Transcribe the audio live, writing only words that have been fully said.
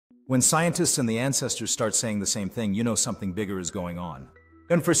When scientists and the ancestors start saying the same thing, you know something bigger is going on.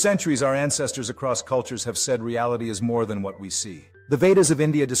 And for centuries, our ancestors across cultures have said reality is more than what we see. The Vedas of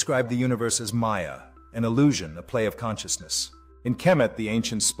India describe the universe as Maya, an illusion, a play of consciousness. In Kemet, the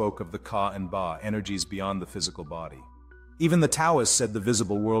ancients spoke of the Ka and Ba, energies beyond the physical body. Even the Taoists said the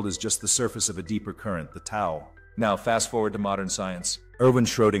visible world is just the surface of a deeper current, the Tao. Now, fast forward to modern science. Erwin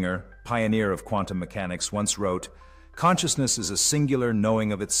Schrödinger, pioneer of quantum mechanics, once wrote, "Consciousness is a singular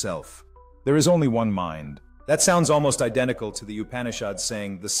knowing of itself. There is only one mind." That sounds almost identical to the Upanishads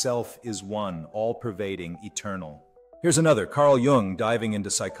saying the self is one, all-pervading, eternal. Here's another. Carl Jung, diving into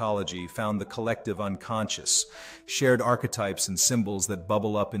psychology, found the collective unconscious, shared archetypes and symbols that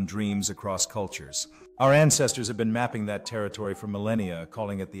bubble up in dreams across cultures. Our ancestors have been mapping that territory for millennia,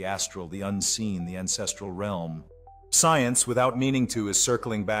 calling it the astral, the unseen, the ancestral realm. Science, without meaning to, is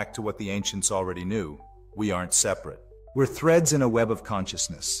circling back to what the ancients already knew. We aren't separate. We're threads in a web of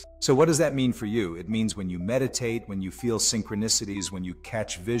consciousness. So what does that mean for you? It means when you meditate, when you feel synchronicities, when you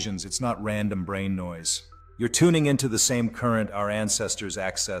catch visions, it's not random brain noise. You're tuning into the same current our ancestors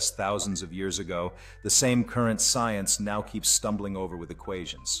accessed thousands of years ago, the same current science now keeps stumbling over with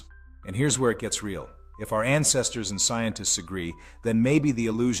equations. And here's where it gets real. If our ancestors and scientists agree, then maybe the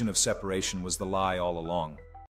illusion of separation was the lie all along.